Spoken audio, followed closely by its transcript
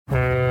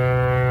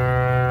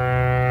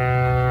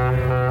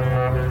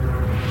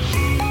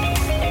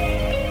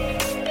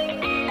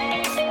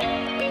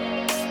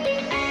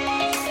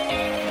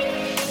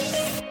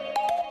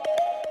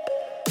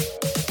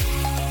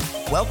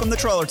Welcome to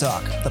Trawler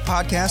Talk, the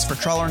podcast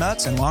for trawler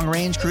nuts and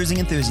long-range cruising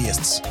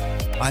enthusiasts.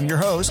 I'm your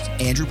host,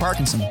 Andrew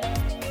Parkinson.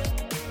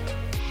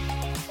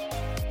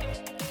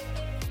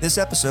 This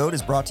episode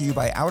is brought to you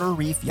by Outer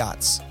Reef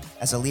Yachts.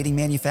 As a leading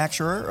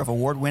manufacturer of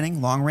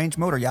award-winning long-range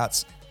motor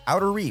yachts,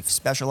 Outer Reef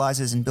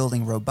specializes in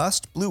building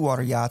robust blue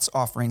water yachts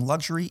offering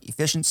luxury,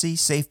 efficiency,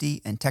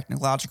 safety, and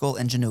technological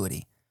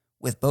ingenuity.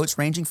 With boats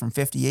ranging from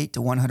 58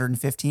 to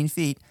 115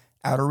 feet,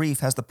 Outer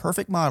Reef has the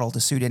perfect model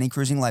to suit any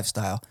cruising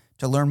lifestyle.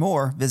 To learn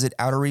more, visit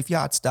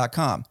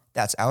outerreefyachts.com.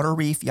 That's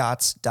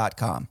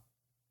outerreefyachts.com.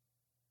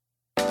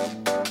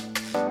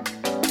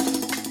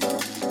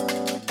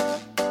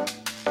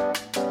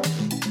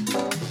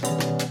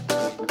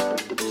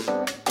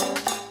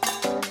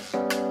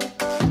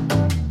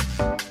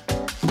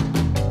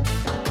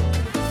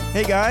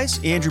 Hey guys,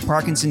 Andrew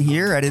Parkinson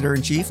here,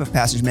 Editor-in-Chief of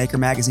Passage Maker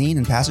Magazine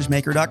and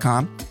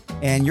PassageMaker.com,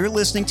 and you're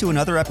listening to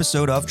another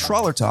episode of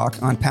Trawler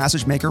Talk on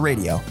Passage Maker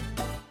Radio.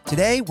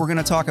 Today, we're going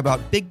to talk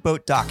about big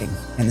boat docking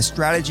and the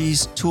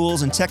strategies,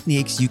 tools, and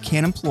techniques you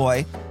can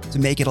employ to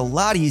make it a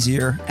lot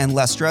easier and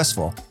less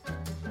stressful.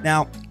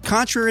 Now,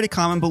 contrary to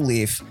common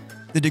belief,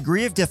 the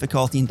degree of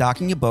difficulty in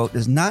docking a boat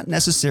does not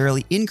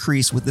necessarily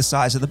increase with the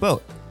size of the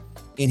boat.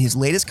 In his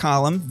latest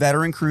column,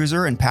 veteran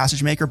cruiser and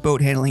Passage Maker boat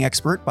handling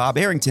expert Bob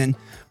Arrington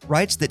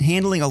writes that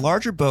handling a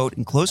larger boat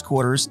in close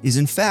quarters is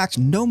in fact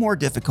no more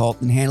difficult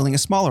than handling a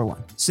smaller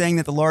one, saying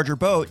that the larger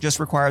boat just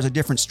requires a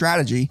different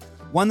strategy,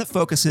 one that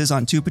focuses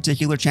on two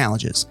particular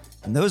challenges,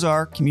 and those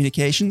are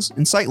communications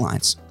and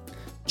sightlines.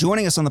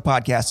 Joining us on the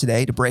podcast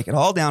today to break it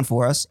all down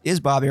for us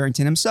is Bob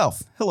Arrington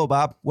himself. Hello,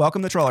 Bob.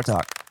 Welcome to Trawler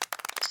Talk.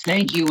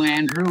 Thank you,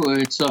 Andrew.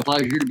 It's a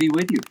pleasure to be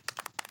with you.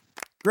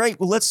 Great.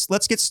 Well,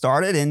 let's get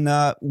started. And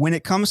when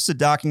it comes to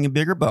docking a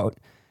bigger boat,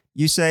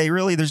 you say,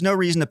 really, there's no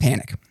reason to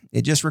panic.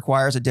 It just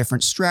requires a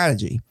different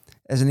strategy.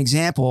 As an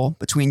example,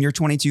 between your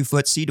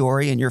 22-foot Sea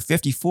Dory and your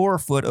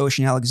 54-foot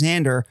Ocean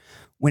Alexander,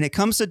 when it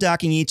comes to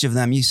docking each of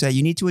them, you say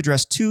you need to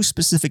address two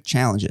specific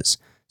challenges.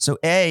 So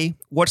A,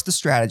 what's the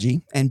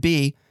strategy? And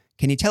B,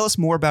 can you tell us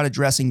more about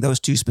addressing those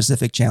two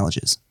specific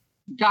challenges?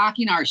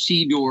 Docking our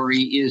Sea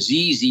Dory is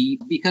easy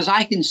because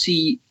I can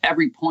see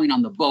every point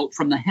on the boat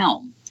from the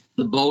helm.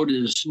 The boat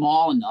is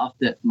small enough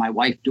that my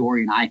wife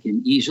Dory and I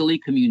can easily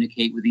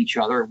communicate with each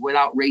other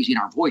without raising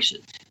our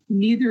voices.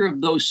 Neither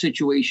of those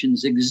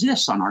situations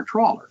exists on our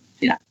trawler.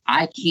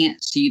 I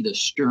can't see the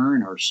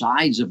stern or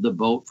sides of the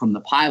boat from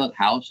the pilot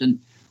house, and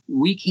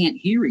we can't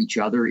hear each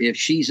other if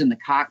she's in the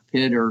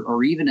cockpit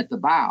or even at the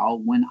bow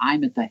when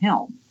I'm at the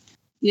helm.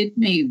 It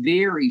may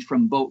vary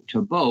from boat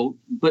to boat,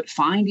 but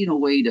finding a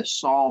way to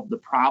solve the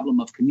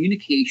problem of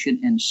communication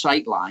and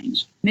sight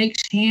lines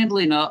makes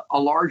handling a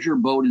larger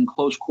boat in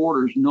close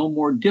quarters no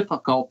more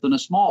difficult than a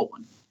small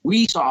one.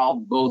 We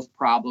solve both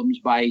problems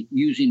by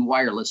using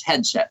wireless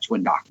headsets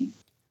when docking.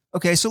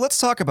 Okay, so let's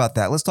talk about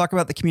that. Let's talk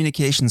about the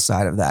communication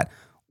side of that.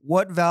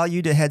 What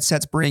value do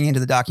headsets bring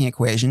into the docking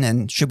equation,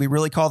 and should we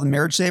really call them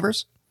marriage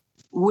savers?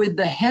 With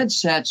the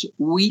headsets,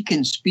 we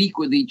can speak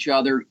with each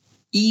other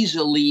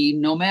easily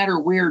no matter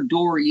where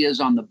Dory is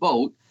on the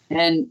boat,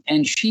 and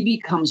she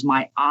becomes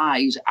my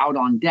eyes out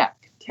on deck,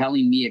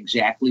 telling me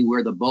exactly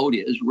where the boat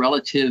is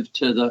relative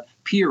to the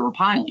pier or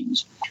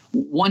pilings.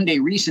 One day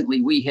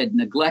recently, we had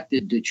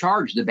neglected to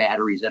charge the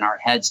batteries in our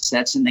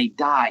headsets, and they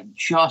died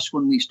just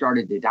when we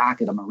started to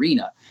dock at a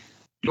marina.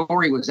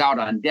 Dory was out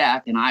on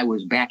deck, and I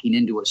was backing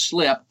into a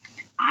slip.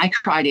 I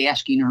tried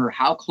asking her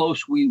how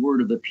close we were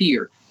to the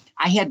pier.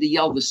 I had to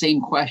yell the same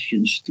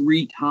questions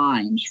 3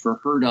 times for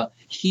her to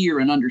hear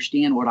and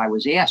understand what I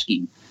was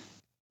asking.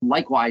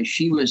 Likewise,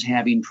 she was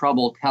having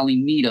trouble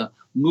telling me to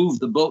move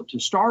the boat to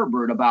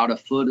starboard about a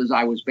foot as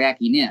I was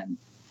backing in.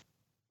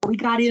 We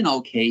got in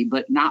okay,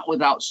 but not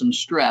without some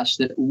stress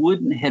that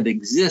wouldn't have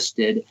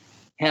existed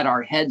had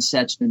our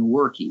headsets been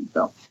working.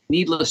 So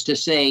needless to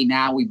say,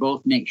 now we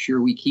both make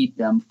sure we keep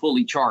them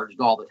fully charged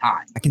all the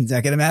time. I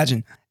can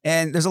imagine.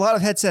 And there's a lot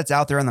of headsets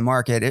out there on the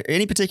market.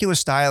 Any particular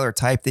style or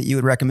type that you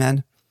would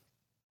recommend?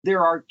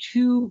 There are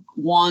 2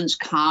 ones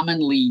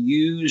commonly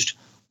used.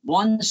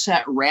 One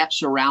set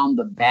wraps around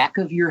the back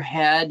of your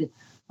head.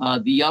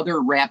 The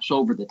other wraps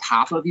over the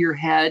top of your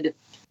head.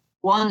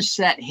 One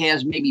set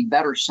has maybe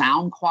better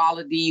sound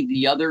quality.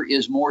 The other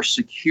is more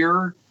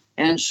secure.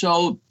 And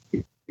so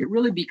it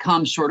really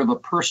becomes sort of a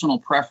personal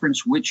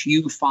preference, which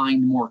you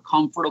find more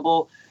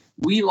comfortable.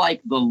 We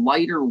like the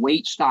lighter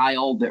weight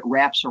style that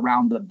wraps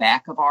around the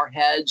back of our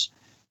heads.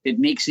 It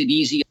makes it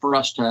easy for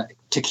us to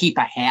keep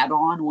a hat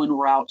on when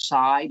we're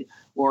outside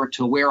or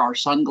to wear our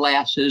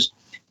sunglasses.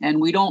 And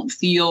we don't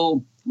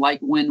feel like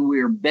when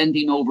we're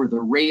bending over the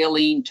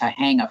railing to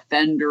hang a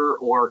fender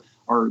or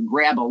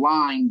grab a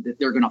line that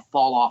they're going to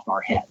fall off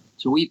our head.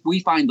 So we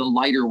find the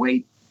lighter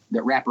weight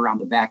that wrap around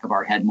the back of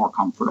our head more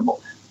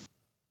comfortable.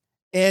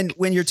 And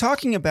when you're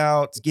talking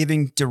about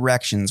giving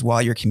directions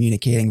while you're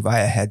communicating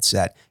via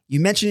headset, you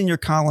mentioned in your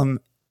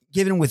column,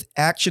 given with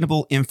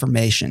actionable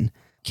information.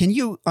 Can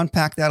you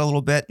unpack that a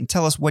little bit and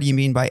tell us what do you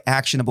mean by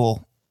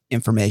actionable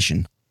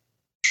information?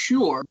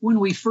 Sure. When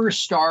we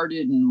first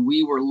started and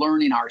we were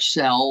learning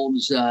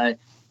ourselves,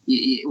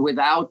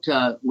 without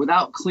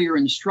clear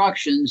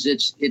instructions,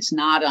 it's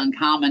not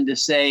uncommon to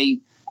say,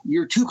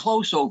 you're too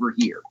close over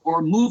here,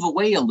 or move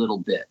away a little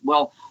bit.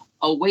 Well,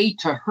 away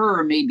to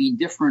her may be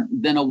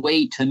different than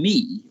away to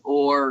me,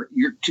 or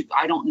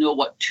I don't know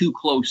what too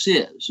close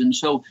is. And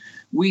so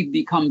we've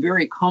become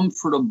very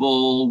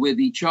comfortable with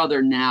each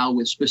other now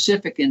with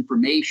specific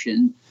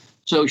information.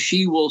 So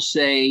she will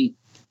say,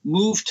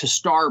 move to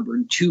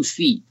starboard 2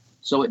 feet.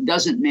 So it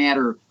doesn't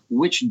matter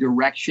which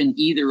direction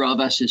either of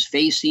us is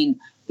facing.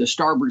 The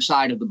starboard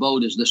side of the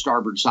boat is the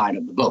starboard side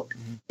of the boat.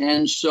 Mm-hmm.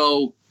 And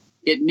so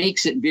it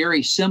makes it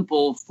very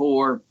simple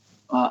for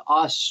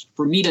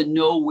for me to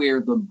know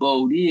where the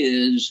boat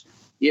is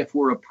if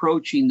we're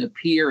approaching the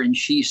pier and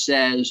she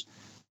says,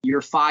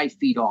 you're 5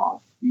 feet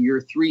off,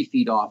 you're 3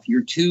 feet off,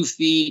 you're 2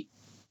 feet,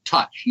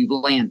 touch, you've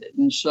landed.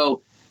 And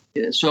so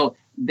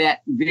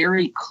that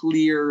very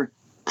clear,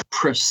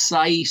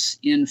 precise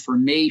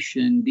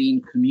information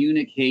being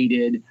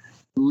communicated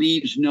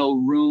leaves no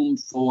room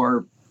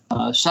for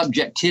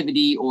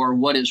subjectivity or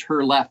what is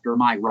her left or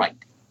my right.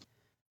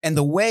 And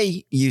the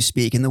way you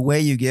speak and the way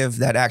you give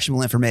that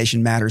actionable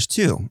information matters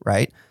too,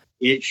 right?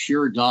 It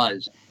sure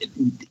does.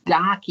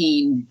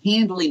 Docking,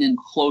 handling in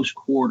close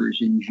quarters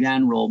in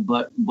general,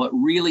 but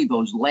really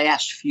those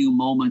last few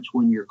moments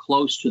when you're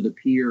close to the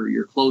pier, or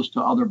you're close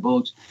to other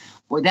boats,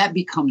 boy, that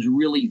becomes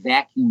really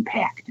vacuum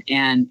packed,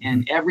 and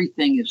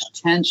everything is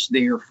tense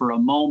there for a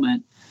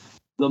moment.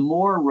 The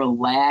more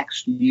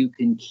relaxed you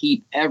can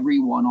keep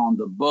everyone on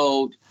the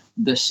boat,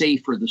 the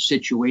safer the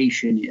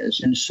situation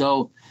is. And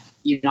so,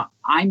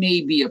 I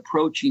may be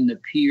approaching the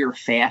pier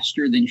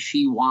faster than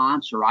she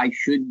wants, or I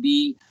should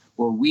be,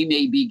 or we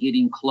may be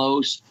getting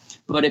close.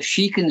 But if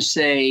she can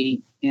say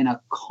in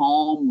a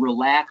calm,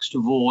 relaxed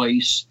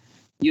voice,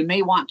 you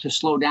may want to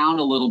slow down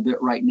a little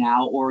bit right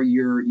now, or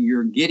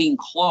you're getting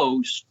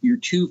close, you're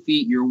 2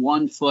 feet, you're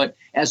 1 foot,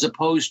 as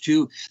opposed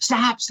to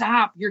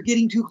stop, you're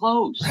getting too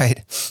close.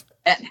 Right.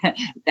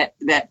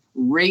 That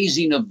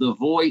raising of the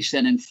voice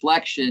and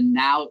inflection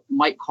now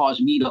might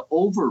cause me to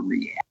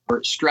overreact, or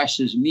it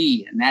stresses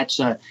me, and that's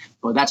a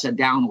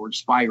downward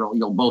spiral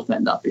you'll both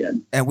end up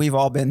in. And we've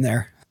all been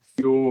there.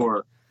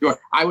 Sure.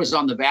 I was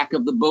on the back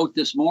of the boat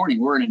this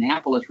morning. We're in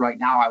Annapolis right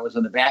now. I was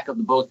on the back of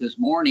the boat this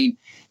morning,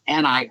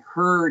 and I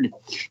heard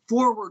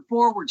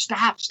forward,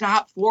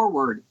 stop,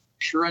 forward.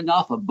 Sure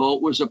enough, a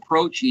boat was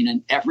approaching,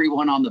 and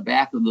everyone on the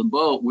back of the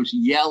boat was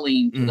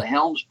yelling to the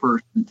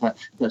helmsperson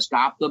to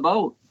stop the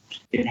boat.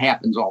 It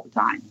happens all the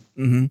time.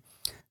 Mm-hmm.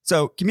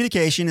 So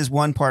communication is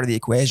one part of the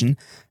equation.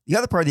 The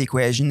other part of the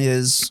equation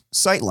is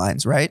sight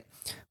lines, right?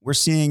 We're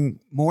seeing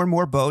more and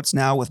more boats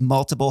now with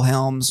multiple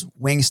helms,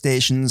 wing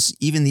stations,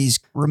 even these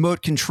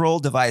remote control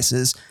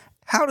devices.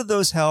 How do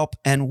those help,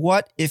 and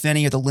what, if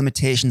any, are the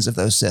limitations of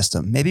those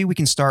systems? Maybe we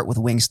can start with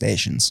wing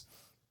stations.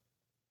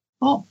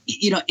 Well,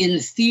 in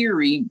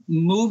theory,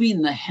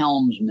 moving the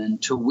helmsman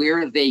to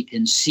where they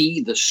can see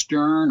the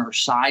stern or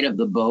side of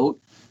the boat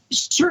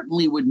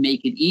certainly would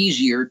make it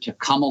easier to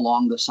come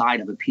along the side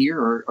of a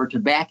pier or to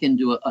back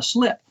into a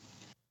slip.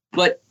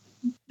 But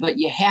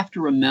you have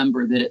to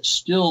remember that it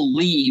still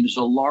leaves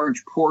a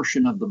large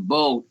portion of the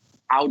boat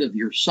out of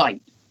your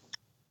sight.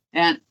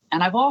 And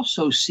I've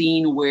also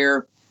seen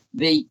where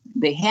they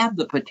have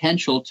the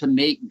potential to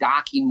make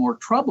docking more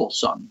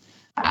troublesome.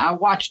 I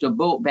watched a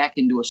boat back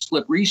into a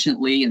slip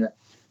recently, and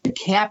the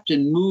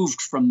captain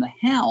moved from the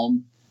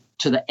helm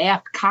to the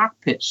aft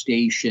cockpit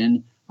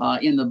station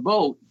in the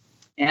boat.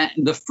 And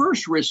the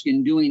first risk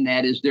in doing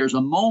that is there's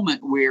a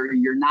moment where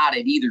you're not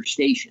at either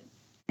station.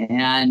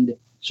 And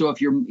so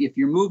if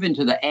you're moving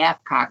to the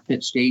aft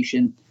cockpit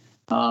station,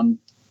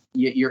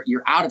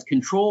 you're out of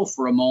control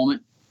for a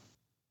moment.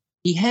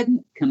 He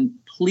hadn't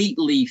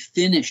completely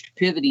finished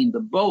pivoting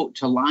the boat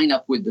to line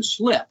up with the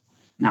slip.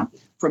 Now,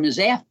 from his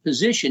aft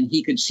position,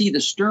 he could see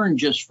the stern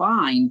just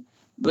fine,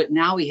 but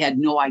now he had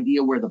no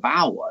idea where the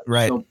bow was.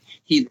 Right. So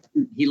he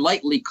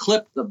lightly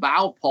clipped the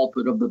bow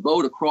pulpit of the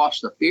boat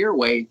across the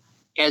fairway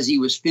as he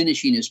was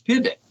finishing his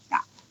pivot.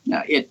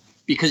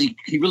 Because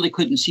he really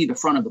couldn't see the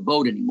front of the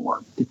boat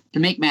anymore. To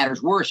make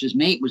matters worse, his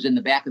mate was in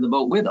the back of the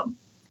boat with him.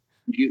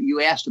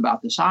 You asked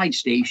about the side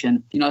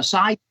station. A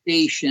side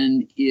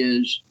station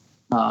is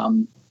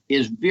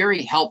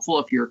very helpful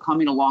if you're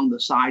coming along the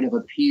side of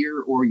a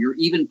pier, or you're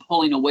even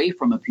pulling away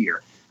from a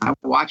pier. I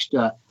watched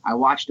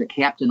a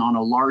captain on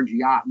a large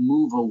yacht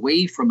move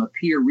away from a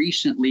pier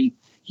recently.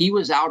 He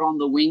was out on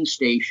the wing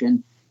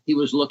station. He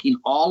was looking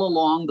all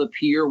along the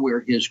pier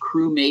where his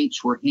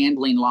crewmates were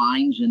handling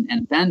lines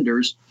and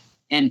fenders,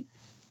 and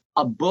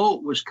a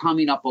boat was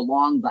coming up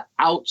along the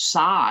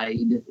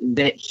outside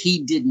that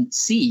he didn't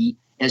see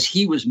as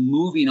he was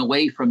moving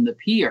away from the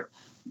pier.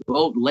 The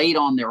boat laid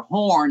on their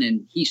horn,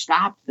 and he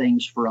stopped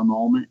things for a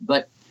moment.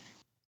 But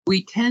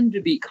we tend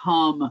to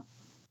become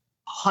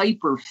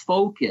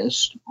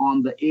hyper-focused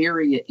on the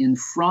area in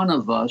front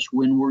of us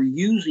when we're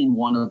using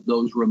one of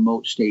those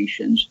remote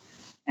stations,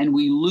 and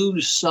we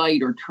lose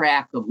sight or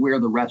track of where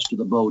the rest of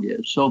the boat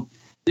is. So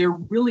they're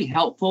really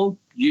helpful.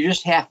 You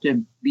just have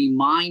to be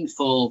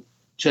mindful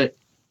to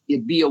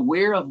be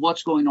aware of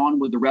what's going on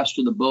with the rest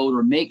of the boat,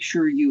 or make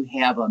sure you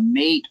have a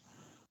mate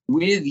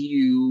with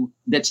you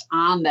that's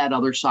on that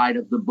other side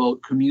of the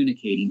boat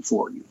communicating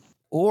for you.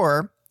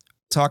 Or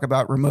talk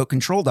about remote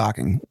control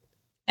docking.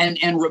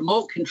 And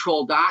remote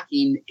control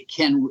docking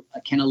can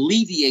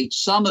alleviate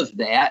some of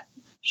that.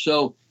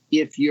 So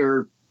if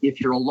you're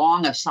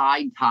along a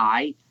side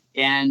tie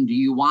and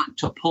you want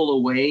to pull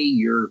away,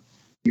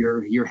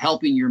 you're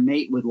helping your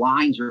mate with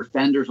lines or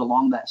fenders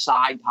along that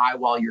side tie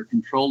while you're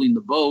controlling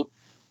the boat.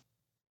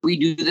 We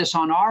do this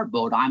on our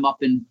boat.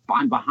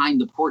 I'm behind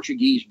the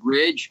Portuguese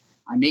bridge.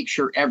 I make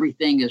sure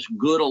everything is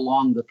good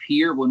along the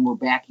pier when we're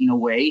backing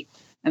away.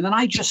 And then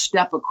I just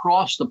step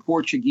across the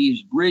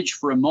Portuguese bridge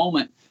for a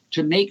moment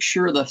to make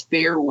sure the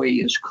fairway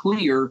is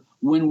clear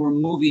when we're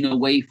moving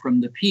away from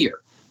the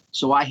pier.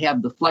 So I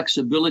have the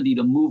flexibility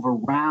to move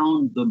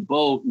around the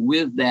boat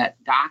with that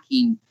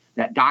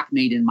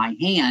dockmate in my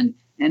hand,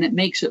 and it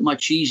makes it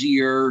much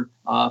easier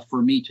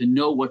for me to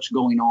know what's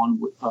going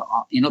on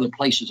in other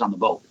places on the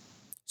boat.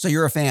 So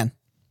you're a fan?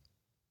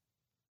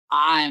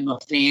 I'm a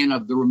fan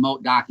of the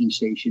remote docking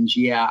stations,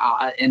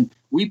 yeah. And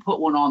we put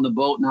one on the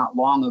boat not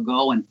long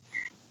ago, and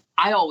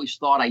I always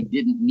thought I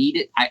didn't need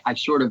it. I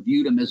sort of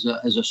viewed them as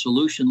a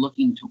solution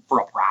looking for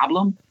a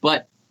problem.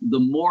 But the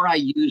more I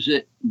use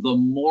it, the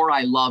more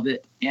I love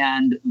it,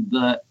 and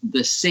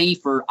the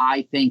safer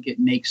I think it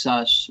makes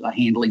us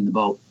handling the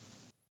boat.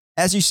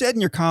 As you said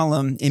in your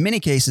column, in many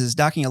cases,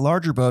 docking a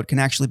larger boat can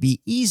actually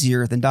be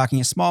easier than docking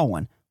a small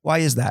one. Why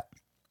is that?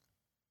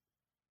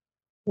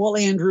 Well,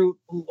 Andrew,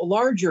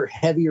 larger,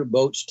 heavier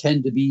boats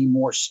tend to be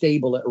more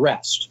stable at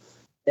rest.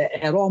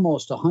 At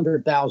almost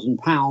 100,000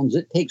 pounds,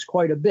 it takes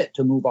quite a bit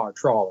to move our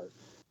trawler.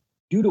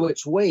 Due to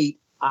its weight,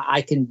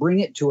 I can bring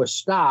it to a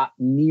stop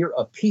near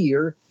a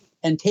pier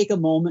and take a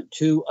moment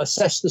to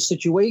assess the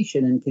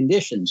situation and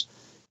conditions.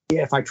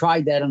 If I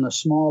tried that on a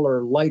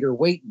smaller, lighter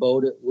weight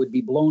boat, it would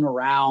be blown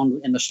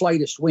around in the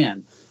slightest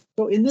wind.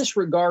 So in this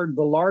regard,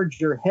 the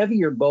larger,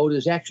 heavier boat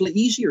is actually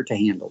easier to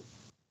handle.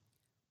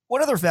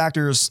 What other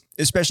factors,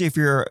 especially if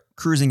you're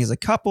cruising as a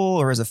couple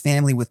or as a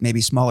family with maybe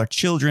smaller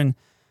children,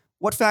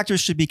 what factors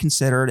should be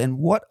considered, and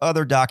what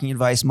other docking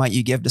advice might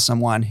you give to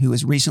someone who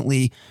has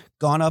recently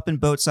gone up in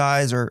boat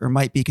size or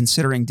might be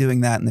considering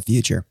doing that in the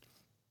future?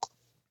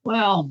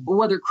 Well,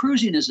 whether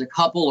cruising as a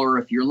couple or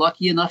if you're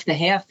lucky enough to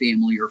have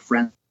family or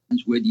friends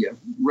with you,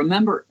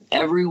 remember,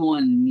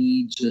 everyone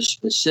needs a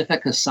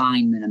specific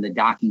assignment in the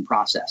docking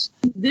process.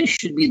 This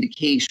should be the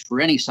case for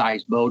any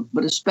size boat,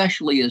 but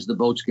especially as the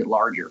boats get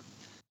larger.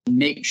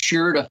 Make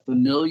sure to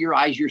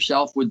familiarize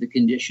yourself with the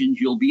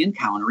conditions you'll be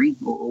encountering,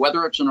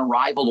 whether it's an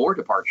arrival or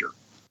departure.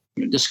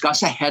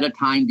 Discuss ahead of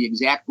time the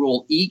exact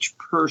role each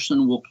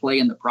person will play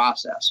in the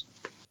process.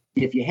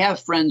 If you have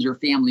friends or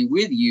family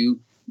with you,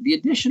 the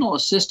additional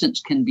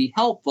assistance can be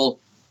helpful,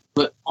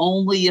 but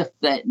only if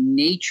that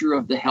nature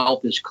of the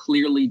help is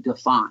clearly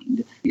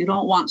defined. You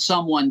don't want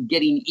someone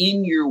getting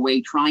in your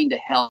way trying to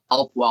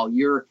help while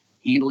you're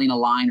handling a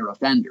line or a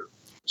fender.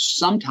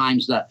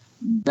 Sometimes the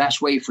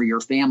best way for your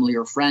family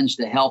or friends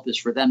to help is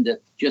for them to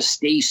just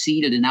stay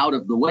seated and out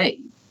of the way.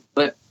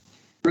 But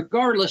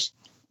regardless,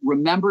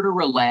 remember to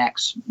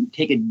relax,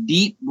 take a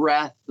deep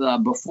breath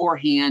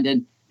beforehand,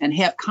 and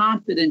have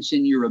confidence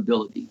in your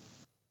ability.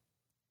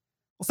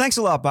 Well, thanks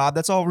a lot, Bob.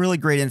 That's all really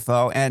great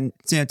info. And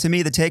to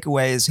me, the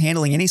takeaway is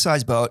handling any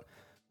size boat,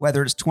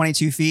 whether it's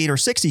 22 feet or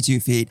 62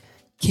 feet,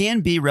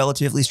 can be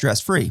relatively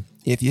stress-free.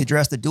 If you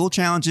address the dual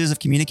challenges of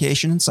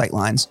communication and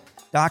sightlines,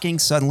 docking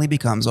suddenly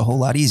becomes a whole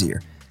lot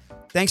easier.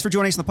 Thanks for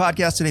joining us on the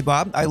podcast today,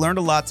 Bob. I learned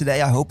a lot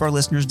today. I hope our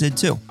listeners did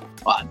too.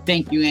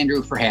 Thank you,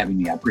 Andrew, for having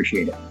me. I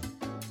appreciate it.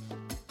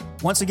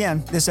 Once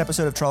again, this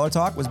episode of Trawler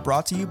Talk was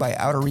brought to you by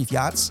Outer Reef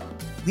Yachts,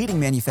 leading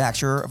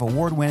manufacturer of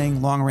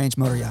award-winning long-range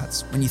motor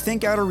yachts. When you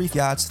think Outer Reef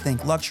Yachts,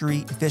 think luxury,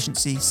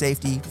 efficiency,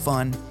 safety,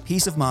 fun,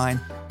 peace of mind.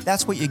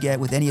 That's what you get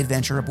with any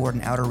adventure aboard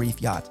an Outer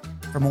Reef yacht.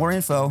 For more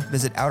info,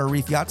 visit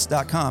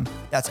outerreefyachts.com.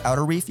 That's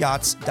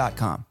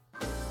outerreefyachts.com.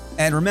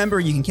 And remember,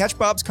 you can catch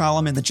Bob's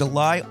column in the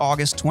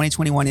July-August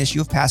 2021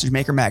 issue of Passage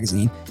Maker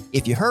magazine.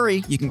 If you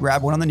hurry, you can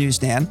grab one on the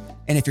newsstand.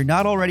 And if you're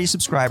not already a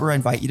subscriber, I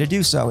invite you to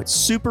do so. It's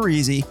super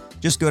easy.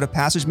 Just go to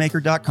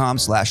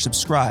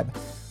passagemaker.com/subscribe.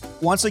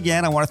 Once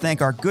again, I want to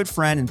thank our good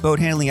friend and boat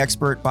handling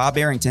expert, Bob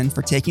Arrington,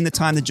 for taking the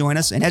time to join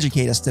us and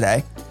educate us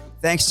today.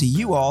 Thanks to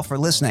you all for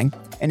listening.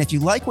 And if you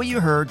like what you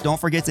heard, don't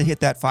forget to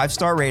hit that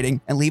 5-star rating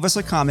and leave us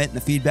a comment in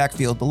the feedback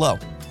field below.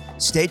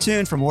 Stay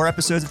tuned for more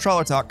episodes of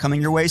Trawler Talk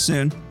coming your way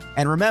soon.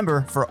 And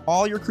remember, for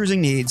all your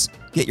cruising needs,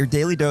 get your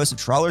daily dose of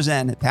Trawler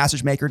Zen at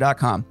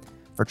PassageMaker.com.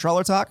 For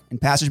Trawler Talk and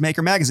Passage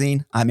Maker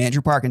Magazine, I'm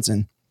Andrew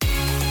Parkinson.